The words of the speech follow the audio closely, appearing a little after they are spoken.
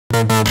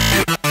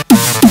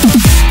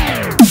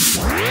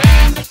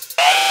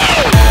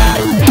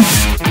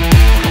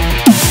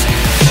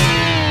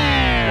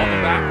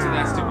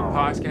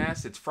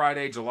It's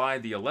Friday, July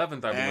the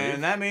 11th, I believe.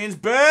 And that means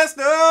best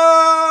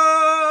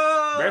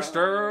of! Best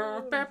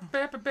of!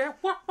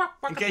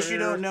 In case you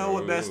don't know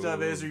what best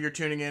of is, or you're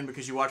tuning in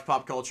because you watch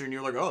pop culture and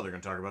you're like, oh, they're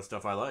going to talk about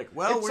stuff I like.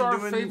 Well, it's our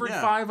favorite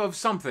 5 of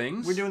some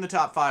things. We're doing the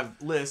top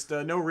 5 list.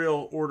 No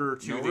real order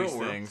to these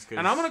things.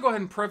 And I'm going to go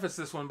ahead and preface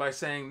this one by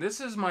saying this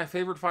is my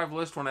favorite 5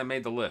 list when I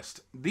made the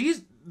list.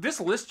 This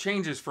list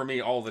changes for me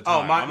all the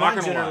time. Oh,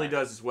 mine generally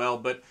does as well,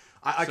 but...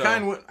 I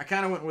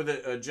kind of went with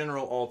a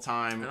general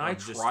all-time. And I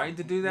tried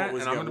to do that,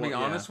 and I'm going to be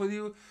honest with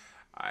you,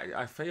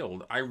 I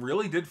failed. I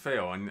really did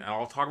fail, and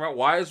I'll talk about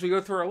why as we go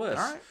through our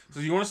list. All right. So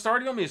you want to start,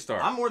 or you want me to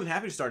start? I'm more than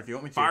happy to start if you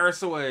want me to. Fire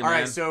us away, man. All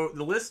right, so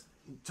the list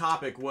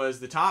topic was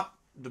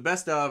the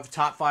best of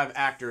top 5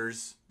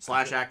 actors /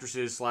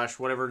 actresses /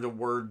 whatever the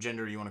word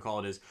gender you want to call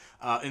it is,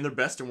 in their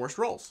best and worst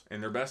roles. In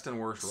their best and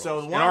worst roles.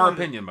 So in our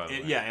opinion, by the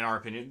way. Yeah, in our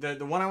opinion.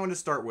 The one I wanted to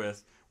start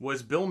with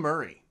was Bill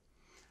Murray.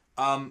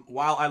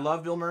 While I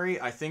love Bill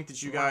Murray, I think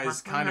that you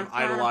guys kind of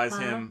idolize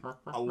him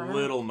a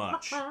little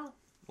much. I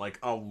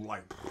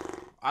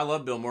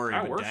love Bill Murray,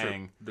 but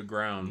dang. The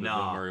ground that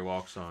Bill Murray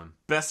walks on.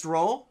 Best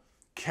role?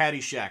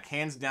 Caddyshack.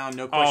 Hands down,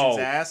 no questions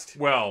asked.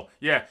 Well,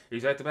 yeah,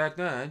 he's at the back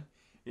nine.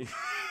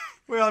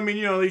 Well, I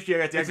mean, at least you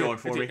got that going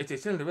for me. It's a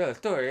Cinderella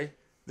story.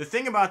 The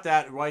thing about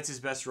that, White's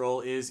his best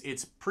role, is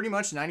it's pretty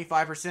much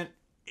 95%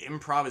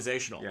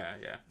 improvisational.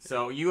 Yeah.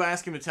 So you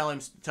ask him to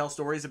tell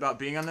stories about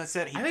being on that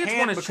set, he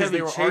can't because Chevy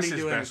they were already Chase's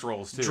doing best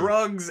roles too.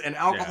 Drugs and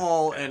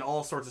alcohol and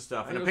all sorts of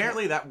stuff. And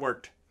apparently that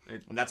worked.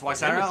 And that's why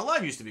Saturday Night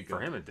Live used to be good.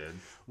 For him it did.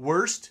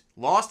 Worst,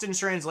 Lost in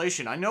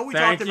Translation. I know we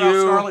talked about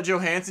Scarlett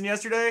Johansson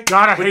yesterday.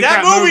 God, I hate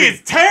that movie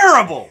is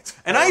terrible.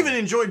 And I even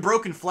enjoyed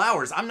Broken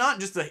Flowers. I'm not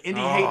just an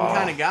indie-hating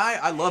kind of guy.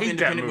 I love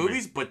independent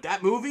movies, but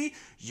that movie,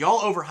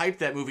 y'all overhyped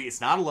that movie.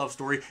 It's not a love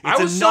story.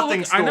 It's a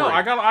nothing story. I know.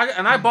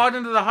 I bought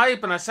into the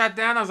hype, and I sat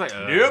down. I was like,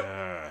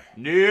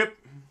 Nope.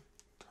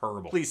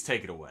 Terrible. Please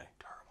take it away.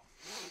 Terrible.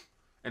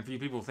 And for you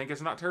people who think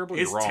it's not terrible,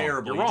 it's you're wrong.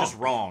 Terrible. You're just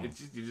wrong.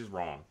 You're just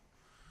wrong.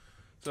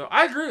 So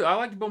I agree. I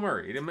like Bill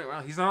Murray.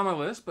 He's not on my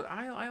list, but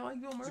I like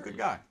Bill Murray. He's a good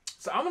guy.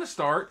 So I'm going to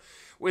start,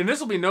 and this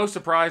will be no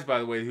surprise, by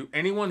the way.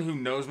 Anyone who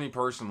knows me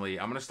personally,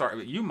 I'm going to start.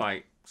 You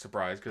might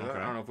surprise because I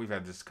don't know if we've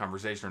had this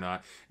conversation or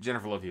not.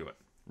 Jennifer Love Hewitt.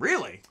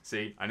 Really?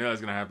 See, I knew that was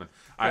going to happen.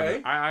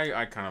 Okay.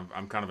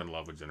 I'm kind of in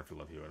love with Jennifer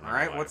Love Hewitt. All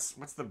right, what's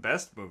the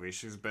best movie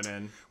she's been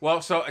in?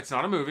 Well, so it's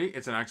not a movie;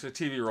 it's actually a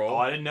TV role. Oh,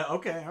 I didn't know.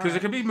 Okay, because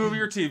it could be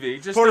movie or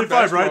TV. Just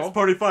 45, right? It's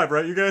 45,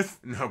 right? You guys?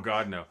 No,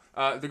 God, no.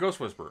 The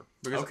Ghost Whisperer.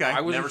 Because I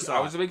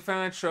was a big fan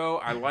of that show.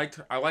 I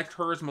liked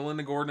her as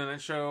Melinda Gordon in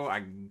that show.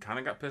 I kind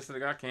of got pissed that it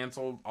got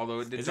canceled, although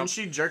it did. Isn't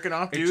she jerking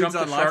off dudes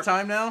on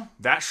Lifetime now?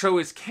 That show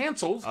is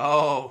canceled.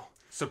 Oh,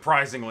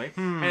 surprisingly,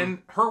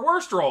 and her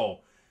worst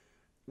role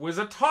was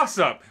a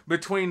toss-up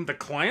between The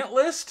Client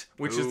List,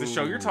 which is the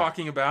show you're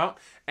talking about,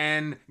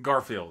 and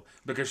Garfield,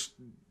 because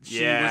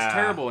she was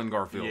terrible in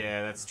Garfield.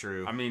 Yeah, that's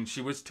true. I mean,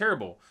 she was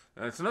terrible.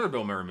 That's another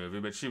Bill Murray movie,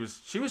 but she was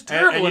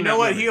terrible. And you know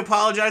what? Movie. He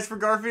apologized for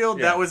Garfield.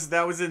 Yeah. That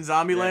was in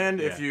Zombieland.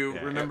 If you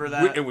remember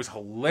that, it was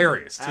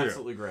hilarious too.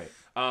 Absolutely great.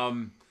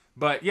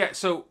 But yeah,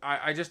 so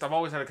I've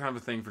always had a kind of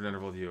a thing for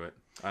Jennifer Love Hewitt.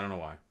 I don't know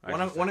why.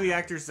 One of the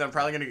actors that I'm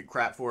probably going to get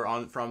crap for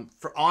on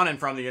and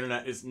from the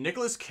internet is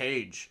Nicolas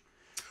Cage.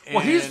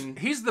 Well,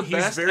 he's the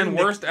best and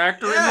worst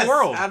actor in the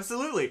world.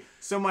 Absolutely.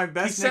 So my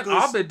best he sent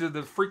Abed to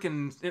the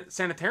freaking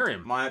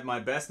sanitarium. My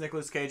best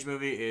Nicolas Cage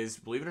movie is,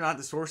 believe it or not,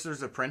 The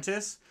Sorcerer's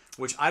Apprentice,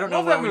 which I don't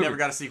know why we never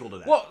got a sequel to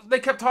that. Well, they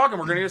kept talking,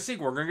 we're going to get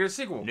a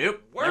sequel,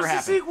 Nope. Where's the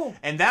sequel?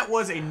 And that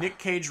was a Nick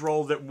Cage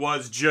role that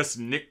was just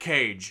Nick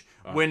Cage.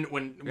 When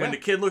the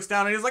kid looks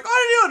down and he's like, "Oh,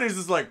 are you doing?" And he's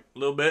just like, a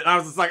little bit. And I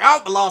was just like,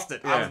 "Oh, I lost it.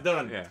 I was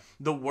done." Yeah.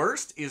 The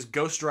worst is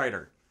Ghost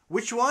Rider.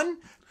 Which one?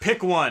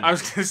 Pick one. I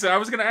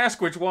was gonna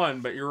ask which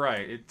one, but you're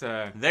right.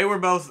 They were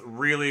both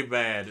really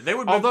bad.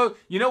 Although,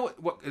 you know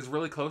what is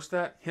really close to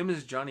that? Him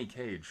as Johnny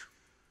Cage.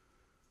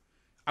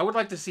 I would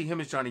like to see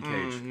him as Johnny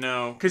Cage.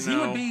 No, because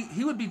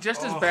he would be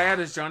just as bad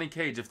as Johnny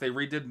Cage if they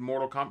redid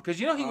Mortal Kombat. Because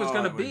he was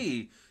gonna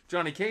be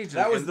Johnny Cage.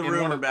 That was the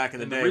rumor back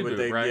in the day, reboot,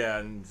 but right? Yeah.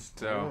 And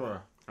so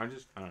I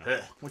don't know.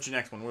 What's your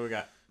next one? What do we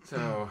got?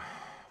 So.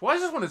 Well, I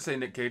just wanted to say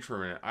Nick Cage for a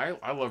minute.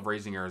 I love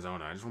Raising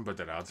Arizona. I just want to put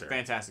that out there.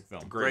 Fantastic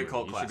film. Great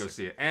cult classic. You should go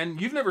see it. And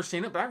you've never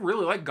seen it, but I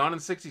really like Gone in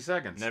 60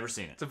 Seconds. Never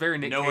seen it. It's a very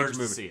Nick Cage movie. No urge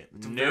to see it.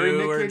 It's a very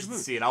Nick Cage movie.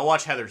 To see it. I'll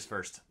watch Heathers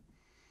first.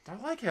 I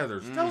like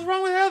Heathers. What the hell's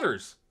wrong with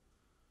Heathers?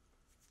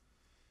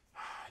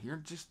 You're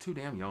just too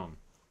damn young.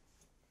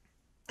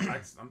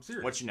 I'm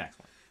serious. What's your next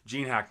one?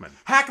 Gene Hackman.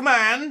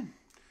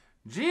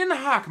 Gene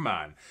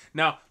Hackman.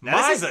 Now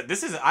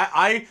this is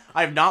I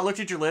have not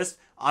looked at your list.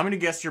 I'm going to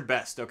guess your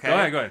best,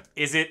 okay? Go ahead.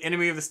 Is it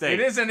Enemy of the State?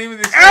 It is Enemy of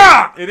the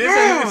State. It is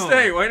Enemy of the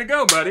State. Way to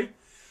go, buddy.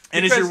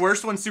 And is your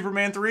worst one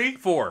Superman 3?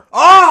 4.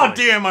 Oh,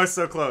 damn, I was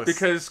so close.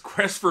 Because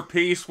Quest for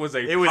Peace was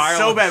It was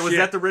so bad. Was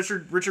that the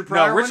Richard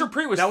Pryor one? No, Richard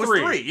Pryor was 3. That was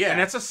 3, yeah. And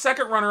that's a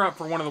second runner-up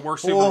for one of the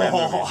worst Superman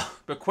movies.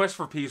 But Quest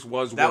for Peace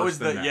was worse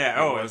than that.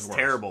 Yeah, it's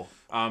terrible.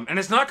 And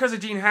it's not because of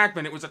Gene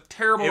Hackman. It was a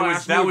terrible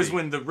ass movie. That was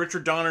when the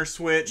Richard Donner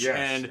switch,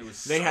 and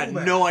they had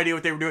bad. no idea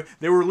what they were doing.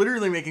 They were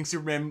literally making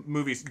Superman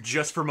movies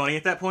just for money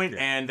at that point,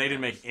 and they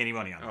didn't make any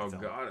money on it. Oh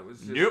god,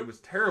 it was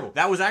terrible.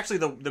 That was actually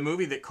the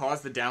movie that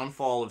caused the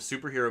downfall of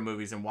superhero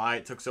movies and why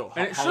it took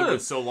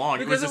Hollywood so long.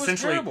 Because it was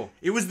essentially terrible.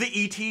 It was the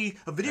E.T.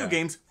 of video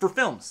games for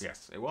films.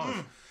 Yes, it was.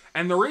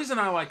 And the reason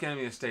I like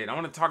Enemy of the State, I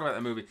want to talk about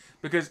that movie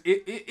because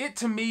it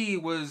to me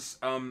was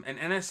an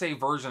NSA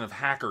version of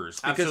Hackers.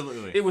 Because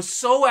Absolutely. It was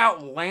so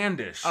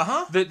outlandish.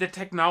 The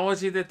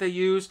technology that they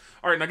use.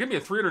 All right, now give me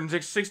a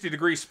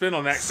 360-degree spin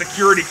on that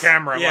security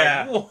camera.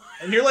 Yeah. Like,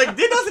 and you're like,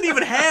 it doesn't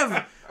even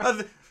have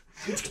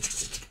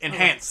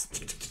enhance.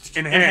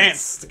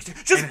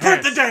 Just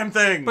print the damn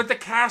thing. But the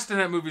cast in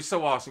that movie is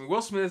so awesome.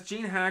 Will Smith,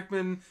 Gene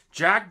Hackman,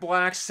 Jack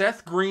Black,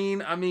 Seth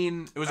Green. I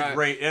mean, it was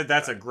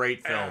that's a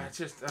great film. It's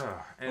just,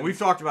 and we've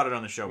talked about it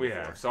on the show before.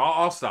 Have. So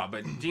I'll stop.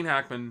 But Gene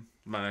Hackman,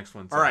 my next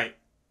one. So all right,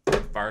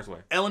 fires away.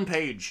 Ellen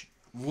Page.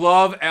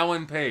 Love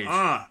Ellen Page.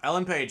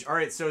 Ellen Page. All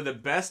right, so the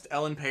best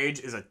Ellen Page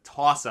is a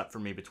toss-up for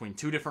me between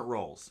two different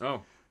roles.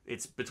 Oh,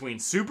 it's between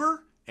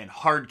Super and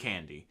Hard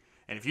Candy.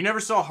 And if you never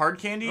saw Hard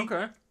Candy,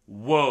 okay,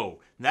 whoa,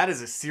 that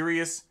is a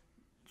serious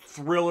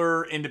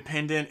thriller,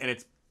 independent,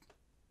 and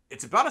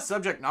it's about a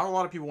subject not a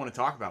lot of people want to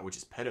talk about, which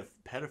is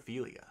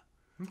pedophilia.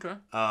 Okay.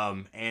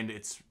 And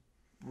it's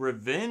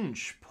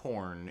revenge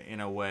porn in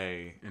a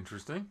way.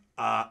 Interesting.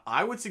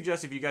 I would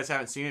suggest if you guys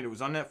haven't seen it, it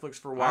was on Netflix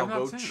for a while.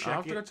 Go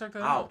check that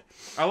out.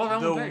 I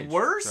love Ellen Page. The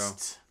worst.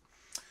 So.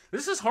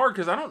 This is hard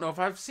because I don't know if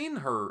I've seen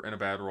her in a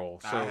bad role.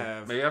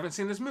 So maybe I haven't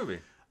seen this movie.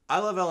 I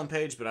love Ellen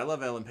Page, but I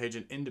love Ellen Page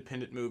in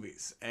independent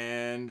movies.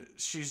 And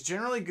she's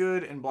generally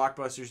good in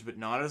blockbusters, but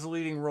not as a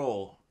leading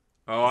role.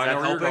 Oh, I know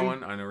where you're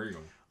going.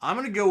 I'm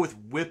going to go with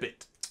Whip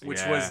It,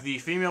 which was the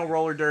female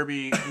roller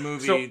derby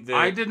movie. So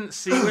I didn't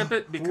see Whip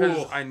It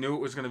because I knew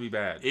it was going to be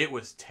bad. It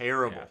was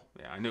terrible.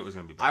 Yeah, I knew it was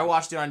going to be bad. I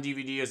watched it on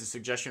DVD as a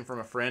suggestion from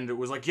a friend. It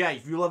was like, yeah,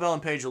 if you love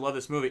Ellen Page, you'll love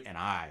this movie. And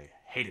I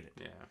hated it.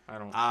 Yeah,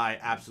 I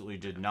absolutely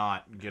did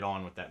not get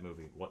on with that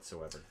movie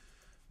whatsoever.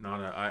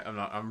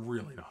 I'm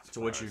really not surprised.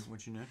 So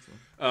what's your next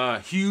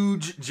one? Hugh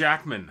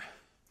Jackman.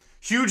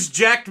 Huge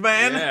jacked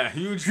man? Yeah,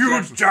 huge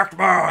jacked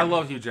man. I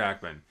love Hugh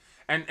Jackman.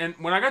 And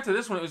when I got to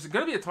this one, it was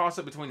going to be a toss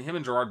up between him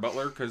and Gerard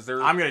Butler because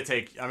they're. I'm gonna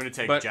take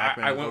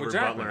Jackman. I went with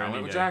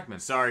Jackman.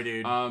 Sorry,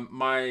 dude.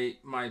 My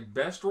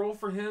best role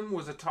for him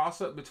was a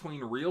toss up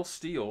between Real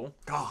Steel.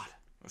 God,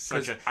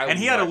 and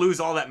he had to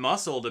lose all that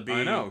muscle to be.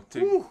 I know.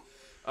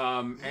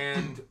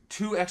 And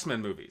two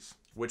X-Men movies.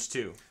 Which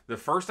two? The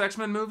first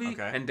X-Men movie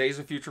and Days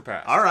of Future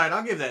Past. All right,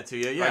 I'll give that to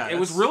you. Yeah, it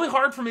was really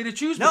hard for me to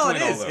choose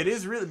between all those. It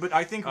is really, but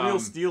I think Real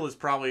Steel is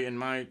probably in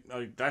my.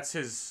 That's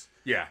his.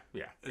 Yeah.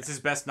 It's his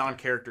best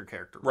non-character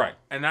role. Right,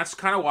 and that's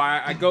kind of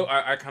why I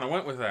kind of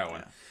went with that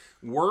one.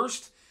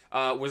 Worst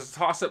was a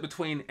toss-up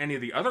between any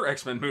of the other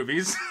X-Men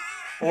movies.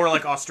 Or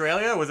like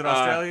Australia? Was it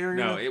Australia?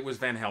 No, it was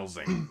Van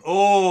Helsing.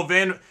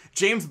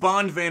 James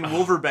Bond Van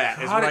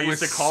Wolverbat is what I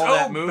used to call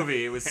that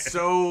movie. It was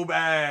so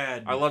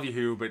bad. I love you,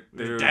 Hugh, but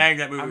dude, dang,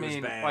 that movie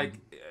was bad.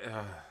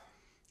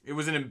 It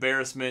was an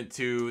embarrassment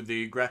to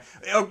the.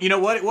 You know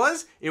what it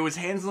was? It was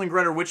Hansel and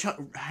Gretel Witch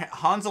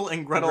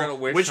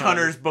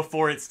Hunters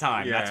before its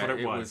time. Yeah, that's what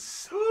it was. It was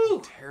so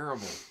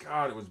terrible.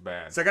 God, it was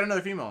bad. So I got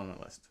another female on the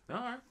list. All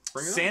right,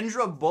 bring it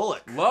Sandra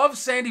Bullock. Love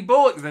Sandy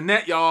Bullock. The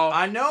net, y'all.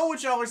 I know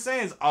what y'all are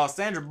saying is, oh,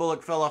 Sandra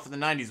Bullock fell off in the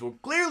 90s. Well,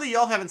 clearly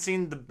y'all haven't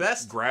seen the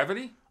best.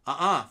 Gravity?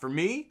 For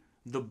me,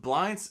 The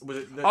Blind. Was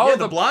it?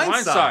 The Blind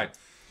Side.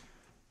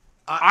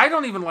 I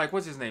don't even like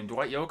what's his name,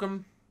 Dwight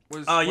Yoakam.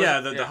 The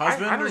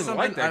husband. I don't even something?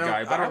 like that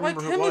guy, but I like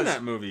him in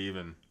that movie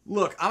even.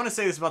 Look, I'm going to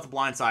say this about The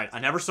Blind Side. I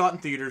never saw it in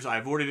theaters. I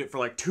avoided it for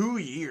like 2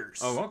 years.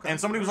 Oh, okay. And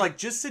somebody was like,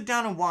 just sit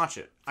down and watch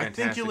it.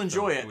 Fantastic I think you'll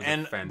enjoy it.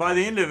 And by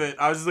the end of it,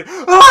 I was just like,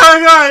 oh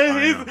my God.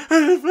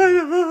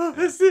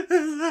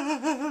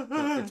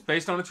 It's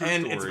based on a true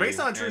story. It's based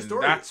on a true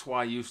story. That's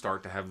why you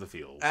start to have the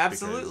feels.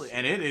 Absolutely.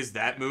 And it is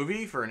that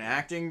movie for an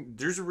acting.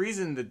 There's a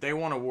reason that they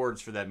won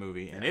awards for that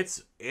movie. And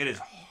it is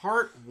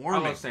heartwarming. I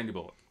love Sandy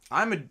Bullock.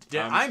 I'm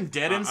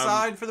dead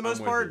inside for the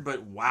most part,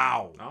 but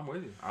wow. I'm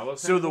with you. I love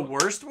Sandy Bullock.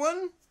 Worst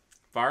one?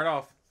 Fire it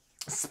off.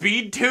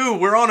 Speed 2.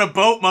 We're on a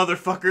boat,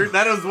 motherfucker.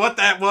 That is what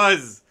that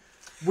was.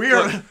 We're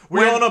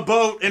on a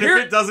boat, and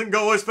if it doesn't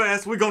go as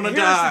fast, we're gonna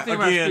die again.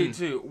 About Speed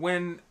 2.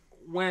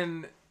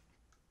 When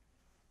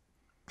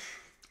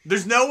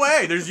there's no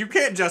way. You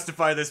can't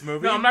justify this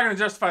movie. No, I'm not gonna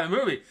justify the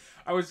movie.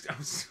 I'm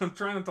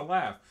trying not to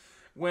laugh.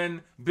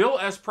 When Bill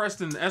S.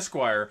 Preston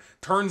Esquire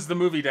turns the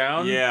movie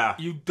down,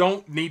 you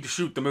don't need to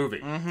shoot the movie.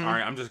 Mm-hmm. All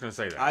right, I'm just going to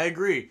say that. I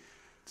agree.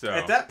 So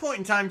at that point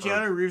in time,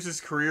 Keanu Reeves'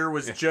 career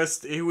was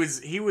just he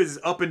was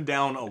up and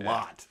down a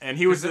lot, and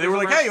they were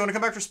like, "Hey, you want to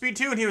come back for Speed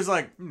 2?" And he was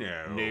like,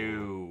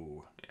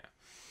 "No." Yeah,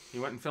 he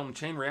went and filmed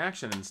Chain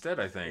Reaction instead.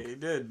 I think he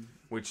did,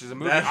 which is a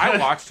movie I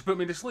watched to put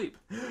me to sleep.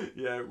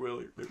 Yeah, it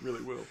really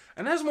will.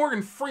 And it has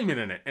Morgan Freeman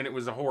in it, and it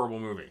was a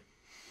horrible movie.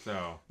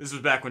 So this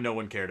was back when no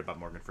one cared about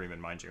Morgan Freeman,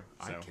 mind you.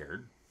 So. I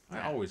cared.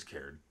 I always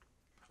cared.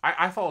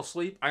 I fall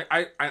asleep.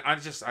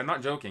 I'm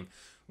not joking.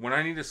 When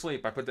I need to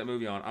sleep, I put that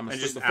movie on. I'm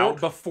asleep just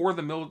before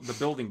the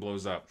building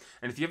blows up.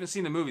 And if you haven't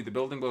seen the movie, the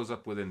building blows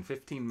up within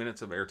 15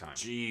 minutes of airtime.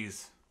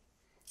 Jeez.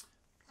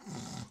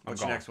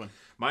 What's your next one?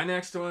 My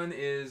next one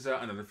is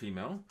another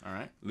female. All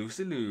right.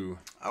 Lucy Liu.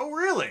 Oh,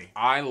 really?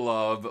 I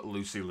love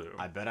Lucy Liu.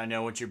 I bet I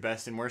know what your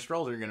best and worst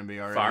roles are going to be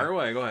already. Fire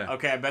away. Go ahead.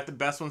 Okay, I bet the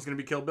best one's going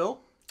to be Kill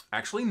Bill.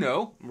 Actually,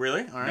 no.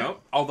 Really? All right. No.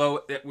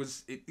 Although it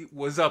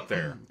was up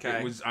there. Okay.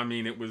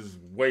 It was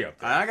way up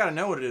there. I got to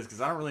know what it is because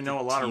I don't really know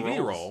a lot of TV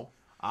roles.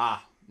 role.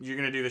 You're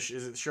going to do is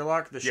it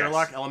Sherlock? Yes.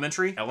 Sherlock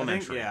Elementary?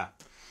 Elementary. Yeah.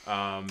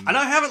 And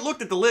I haven't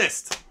looked at the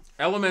list.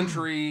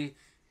 Elementary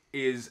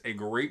is a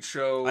great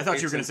show. I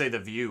thought you were going to say The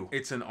View.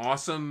 It's an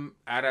awesome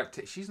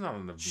adaptation. She's not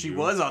on The View. She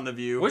was on The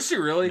View. Was she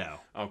really? No.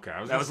 Okay.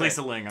 That was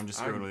Lisa Ling. I'm just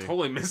screwing with you.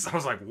 Totally missed. I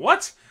was like,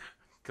 what?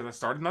 Because I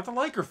started not to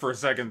like her for a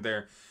second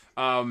there.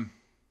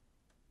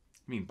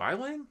 You mean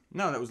Biling?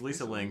 No, that was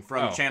Lisa Ling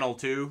from Channel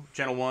 2,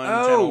 Channel 1,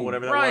 Oh, Channel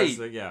whatever that right.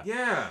 was. Yeah.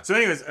 Yeah. So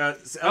anyways,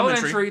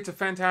 Elementary, it's a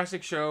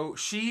fantastic show.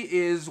 She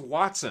is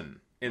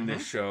Watson in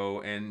this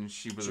show, and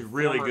she's a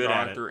really good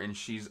doctor, at it. and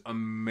she's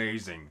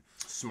amazing.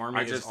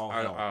 Smarmy is all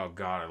hell. Oh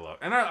God, I love,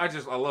 and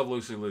I love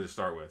Lucy Liu to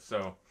start with.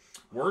 So,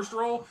 worst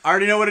role? I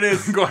already know what it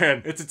is. Go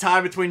ahead. It's a tie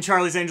between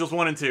Charlie's Angels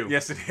 1 and 2.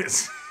 Yes, it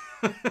is.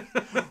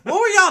 What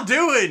were y'all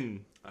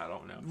doing? I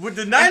don't know. With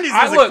the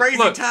 90s was a crazy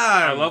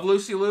time. I love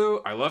Lucy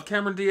Liu. I love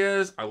Cameron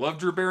Diaz. I love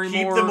Drew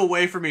Barrymore. Keep them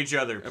away from each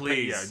other,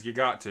 please. Yeah, you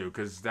got to,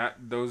 because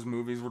those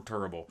movies were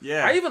terrible.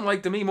 Yeah. I even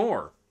liked Demi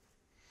Moore.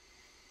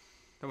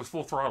 That was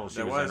Full Throttle.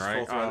 She was in, right?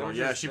 Full Throttle.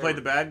 Yeah, she played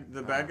the bad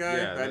guy,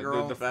 yeah, bad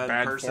girl, the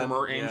bad person.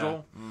 former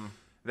angel. Yeah. Mm.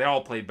 They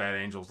all played bad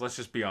angels. Let's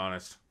just be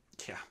honest.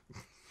 Yeah.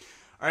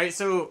 All right,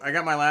 so I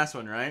got my last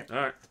one, right? All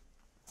right.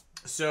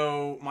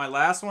 So my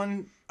last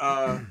one,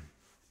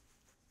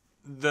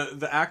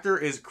 the actor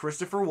is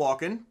Christopher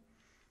Walken,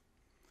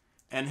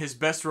 and his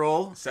best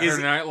role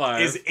Saturday Night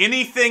Live is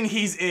anything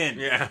he's in.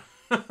 Yeah.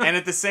 And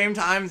at the same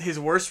time, his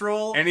worst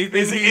role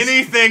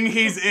anything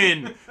he's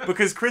in.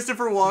 Because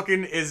Christopher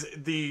Walken is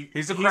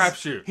he's a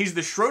crapshoot. He's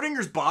the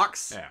Schrodinger's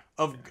box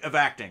of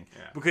acting.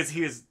 Yeah. Because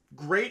he is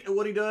great at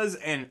what he does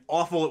and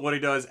awful at what he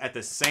does at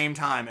the same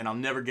time, and I'll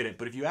never get it.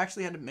 But if you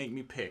actually had to make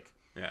me pick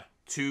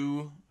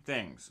two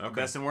things,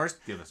 best and worst,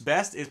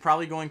 best is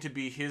probably going to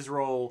be his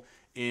role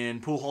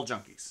in Pool Hall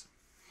Junkies,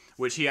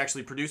 which he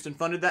actually produced and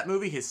funded that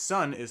movie. His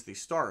son is the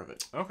star of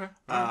it. Okay.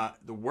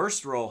 The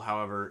worst role,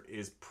 however,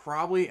 is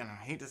probably, and I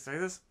hate to say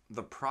this,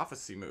 the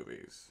Prophecy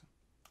movies.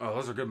 Oh,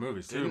 those are good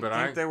movies too. Didn't but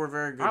think they were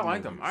very good. I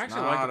liked them. I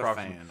actually liked the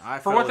Prophecy.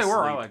 For what they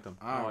were, I liked them.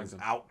 I was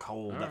out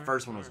cold. That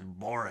first one was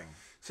boring.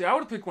 See, I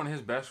would have picked one of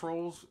his best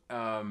roles.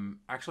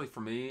 Actually,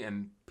 for me,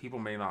 and people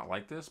may not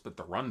like this, but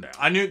The Rundown.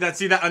 I knew that.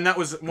 See that, and that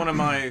was one of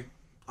my.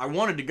 I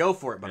wanted to go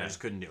for it, but I just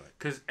couldn't do it.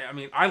 Because I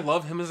mean, I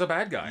love him as a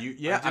bad guy.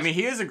 I mean,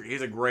 he's a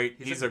great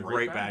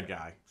bad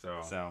guy.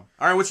 So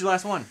all right, what's your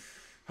last one?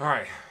 All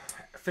right,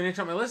 finish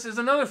up my list is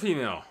another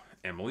female,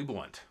 Emily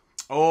Blunt.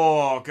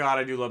 Oh God,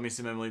 I do love me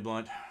some Emily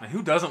Blunt. And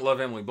who doesn't love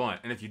Emily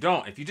Blunt? And if you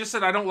just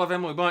said I don't love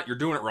Emily Blunt, you're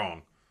doing it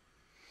wrong.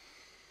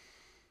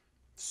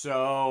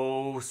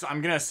 So I'm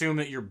gonna assume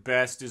that your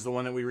best is the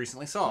one that we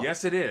recently saw.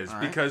 Yes, it is,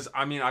 because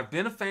I mean I've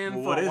been a fan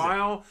for a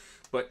while.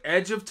 But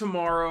Edge of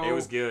Tomorrow, it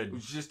was good. It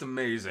was just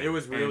amazing. It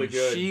was really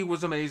good. She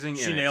was amazing.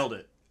 She nailed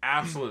it.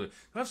 Absolutely.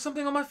 I have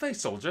something on my face,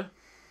 soldier.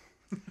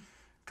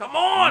 Come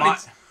on!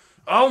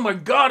 Oh my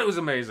God, it was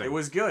amazing. It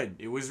was good.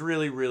 It was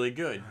really, really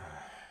good.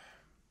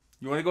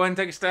 You want to go ahead and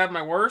take a stab at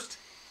my worst?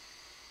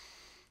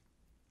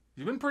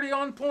 You've been pretty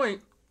on point.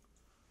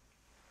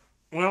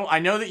 Well, I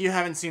know that you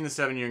haven't seen the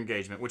 7-Year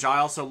Engagement, which I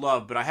also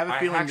love, but I have a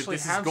feeling that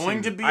this is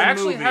going to be a movie. I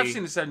actually have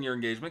seen the 7-Year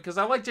Engagement because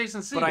I like Jason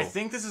Segel. But I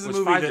think this is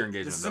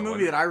a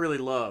movie that I really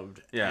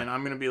loved. Yeah. And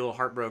I'm going to be a little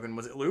heartbroken.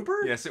 Was it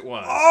Looper? Yes, it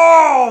was.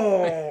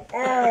 Oh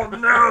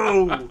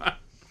no!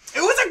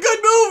 It was a good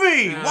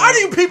movie. Why do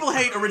you people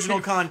hate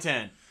original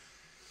content?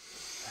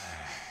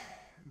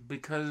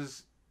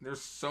 Because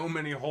there's so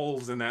many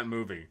holes in that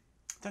movie.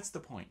 That's the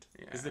point.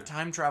 Yeah. Is that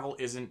time travel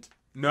isn't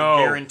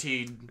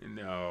guaranteed.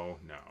 No.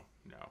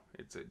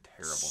 It's a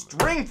terrible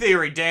String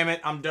theory, damn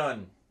it. I'm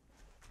done.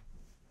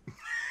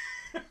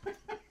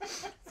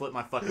 Flip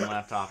my fucking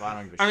laptop. I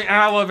don't give a shit. I mean,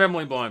 I love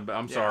Emily Blunt, but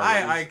I'm sorry.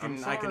 I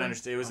can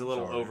understand. It was a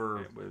little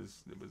over. It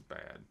was bad. It was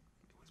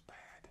bad.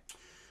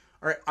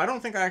 All right, I don't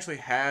think I actually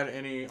had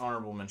any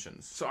honorable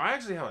mentions. So I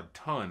actually have a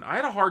ton. I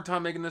had a hard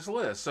time making this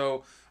list,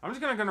 so I'm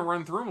just gonna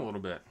run through them a little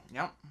bit.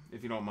 Yep.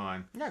 If you don't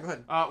mind. Yeah, go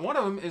ahead. One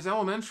of them is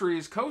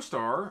Elementary's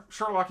co-star,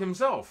 Sherlock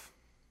himself.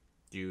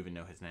 Do you even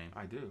know his name?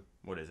 I do.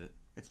 What is it?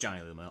 It's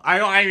Johnny Lee Miller. I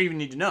don't even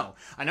need to know.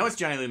 I know it's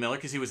Johnny Lee Miller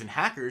because he was in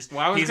Hackers.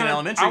 Well, he's in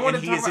Elementary, and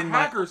he is in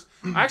Hackers.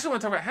 I actually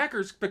want to talk about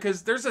Hackers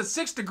because there's a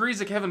 6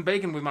 degrees of Kevin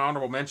Bacon with my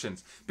honorable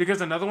mentions.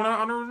 Because another one of my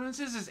honorable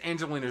mentions is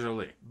Angelina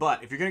Jolie.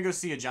 But if you're going to go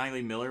see a Johnny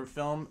Lee Miller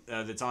film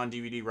that's on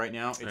DVD right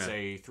now, it's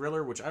a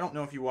thriller, which I don't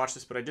know if you watched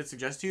this, but I did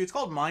suggest to you. It's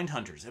called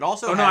Mindhunters. It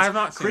also has I have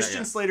not seen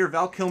Christian Slater,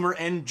 Val Kilmer,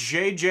 and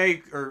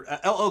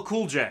LL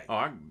Cool J.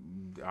 Oh,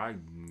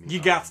 You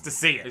got to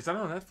see it. Is that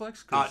on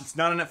Netflix? It's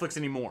not on Netflix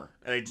anymore.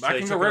 I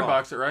can go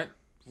Redbox it, right?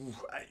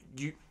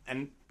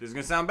 and this is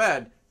gonna sound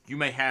bad. You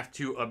may have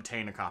to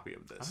obtain a copy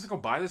of this. I'm gonna go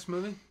buy this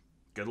movie.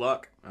 Good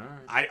luck. All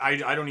right.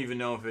 I don't even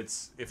know if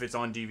it's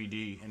on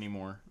DVD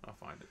anymore. I'll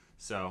find it.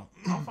 So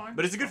I'll find it.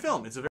 But it's a good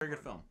film. It's a very good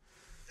film.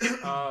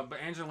 But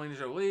Angelina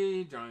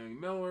Jolie, Johnny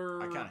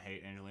Miller. I kind of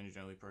hate Angelina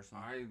Jolie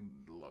personally. I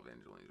love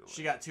Angelina Jolie.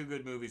 She got 2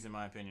 good movies in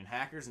my opinion: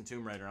 Hackers and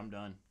Tomb Raider. I'm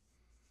done.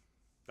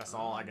 That's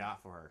all I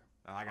got for her.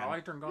 I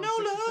liked her in Gone No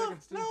in 60 love,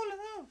 Seconds too. no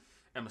love.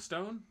 Emma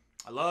Stone.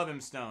 I love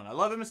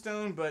Emma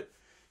Stone, but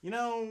you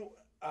know,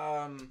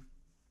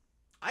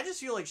 I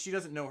just feel like she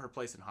doesn't know her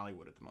place in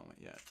Hollywood at the moment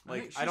yet.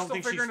 Like, I don't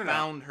think she's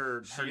found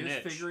her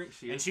niche.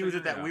 She was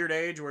at that weird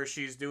age where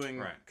she's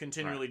doing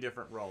continually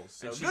different roles.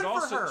 So she's good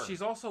also for her.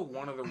 she's also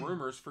one of the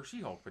rumors for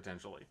She-Hulk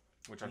potentially,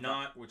 which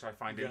I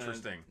find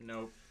interesting.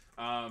 Nope.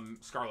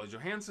 Scarlett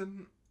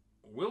Johansson,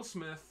 Will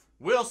Smith.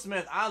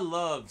 I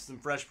love some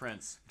Fresh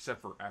Prince,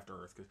 except for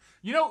After Earth.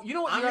 You know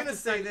what? I'm gonna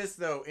say this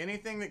though: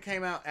 anything that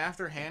came out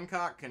after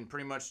Hancock can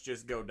pretty much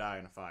just go die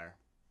in a fire.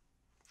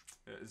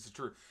 It's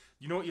true.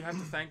 You know what you have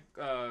to thank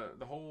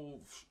the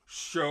whole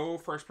show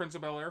Fresh Prince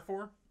of Bel-Air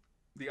for?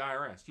 The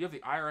IRS. You have the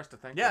IRS to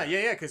thank.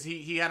 Yeah, because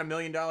he had $1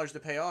 million to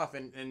pay off,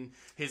 and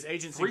his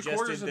agent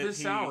suggested that 3/4 of his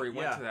salary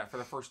went to that for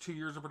the first 2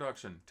 years of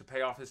production to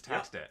pay off his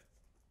tax debt.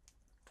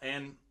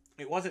 And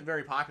it wasn't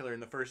very popular in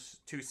the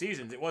first 2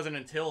 seasons. It wasn't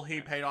until he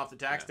paid off the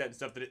tax debt and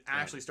stuff that it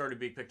actually started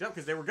being picked up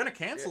because they were going to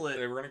cancel it.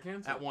 They were going to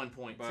cancel at one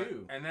point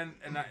too.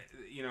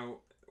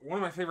 One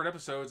of my favorite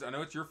episodes, I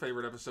know it's your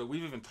favorite episode,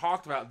 we've even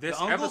talked about this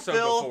the Uncle episode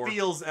Phil before.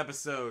 Feels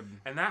episode.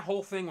 And that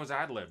whole thing was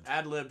ad-libbed.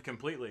 Ad-libbed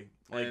completely.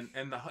 Like,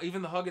 and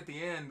even the hug at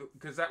the end,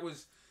 because that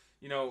was,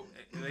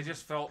 they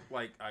just felt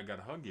like, I got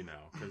to hug you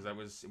now, because it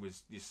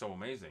was just so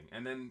amazing.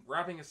 And then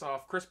wrapping us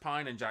off, Chris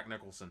Pine and Jack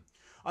Nicholson.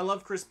 I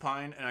love Chris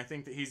Pine, and I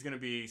think that he's going to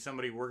be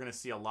somebody we're going to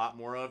see a lot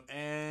more of.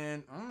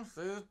 And I don't know if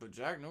this, but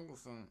Jack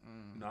Nicholson.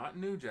 Not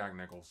new Jack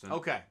Nicholson.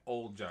 Okay.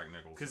 Old Jack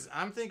Nicholson. Because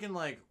I'm thinking,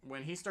 like,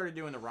 when he started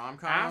doing the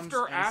rom-coms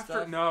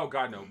stuff, no,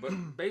 God, no.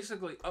 But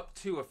basically up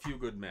to A Few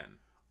Good Men.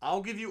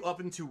 I'll give you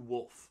up into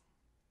Wolf.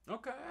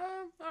 Okay.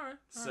 All right.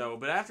 So,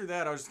 but after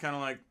that, I was just kind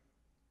of like,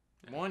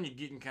 one, you're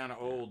getting kind of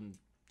old, and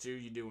 2,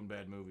 you're doing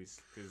bad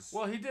movies.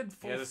 Well, he did.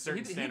 He has a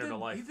certain standard of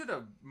life. He did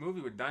a movie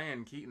with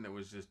Diane Keaton that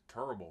was just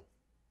terrible.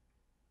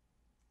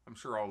 I'm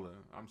sure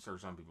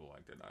some people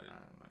liked it. I didn't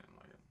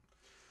like it.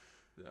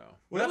 So.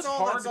 Well, that's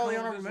all the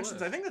honorable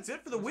mentions. I think that's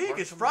it for the week.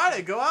 It's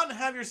Friday. Go out and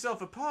have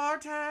yourself a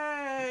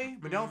party.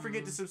 But don't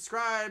forget to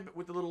subscribe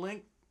with the little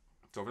link.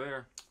 It's over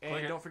there.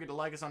 And don't forget to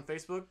like us on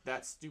Facebook.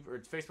 It's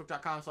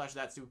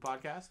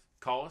facebook.com/thatstupidpodcast.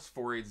 Call us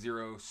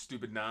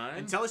 480-STUPID9.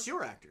 And tell us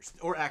your actors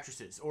or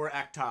actresses or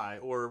acti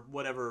or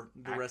whatever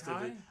the rest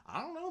of it.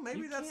 I don't know.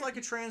 Maybe that's like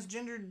a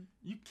transgendered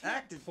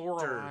actor.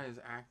 Pluralize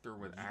actor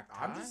with acti.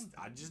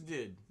 I just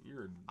did.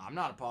 I'm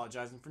not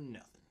apologizing for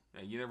nothing.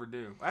 Yeah, you never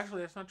do.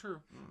 Actually, that's not true.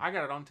 I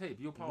got it on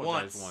tape. You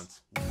apologized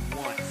once. I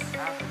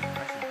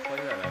should play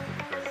that after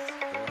the credits.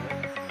 Go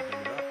ahead. You can dig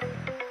it up.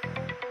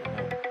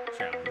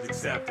 Challenge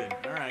accepted.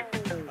 All right.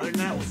 Other than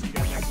that, we'll see you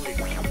guys next week.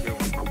 Have a good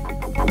one.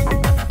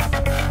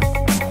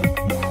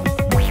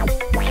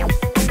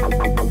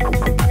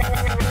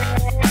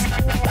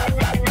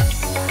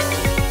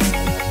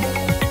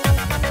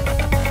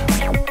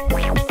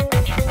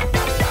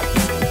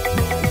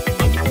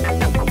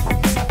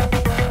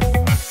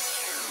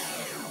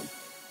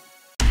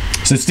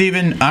 So,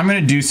 Steven, I'm going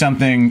to do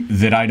something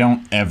that I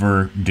don't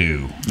ever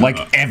do. Like,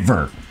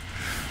 ever.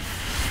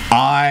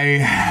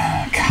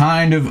 I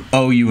kind of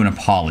owe you an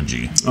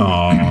apology.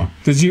 Aw.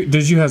 Did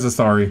you have a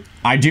sorry?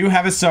 I do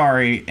have a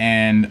sorry,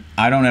 and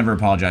I don't ever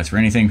apologize for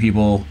anything,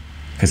 people,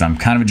 because I'm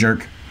kind of a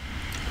jerk.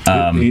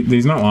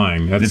 He's not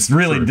lying. This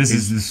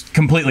is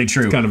completely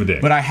true. It's kind of a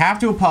dick. But I have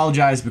to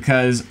apologize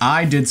because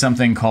I did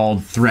something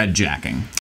called thread jacking.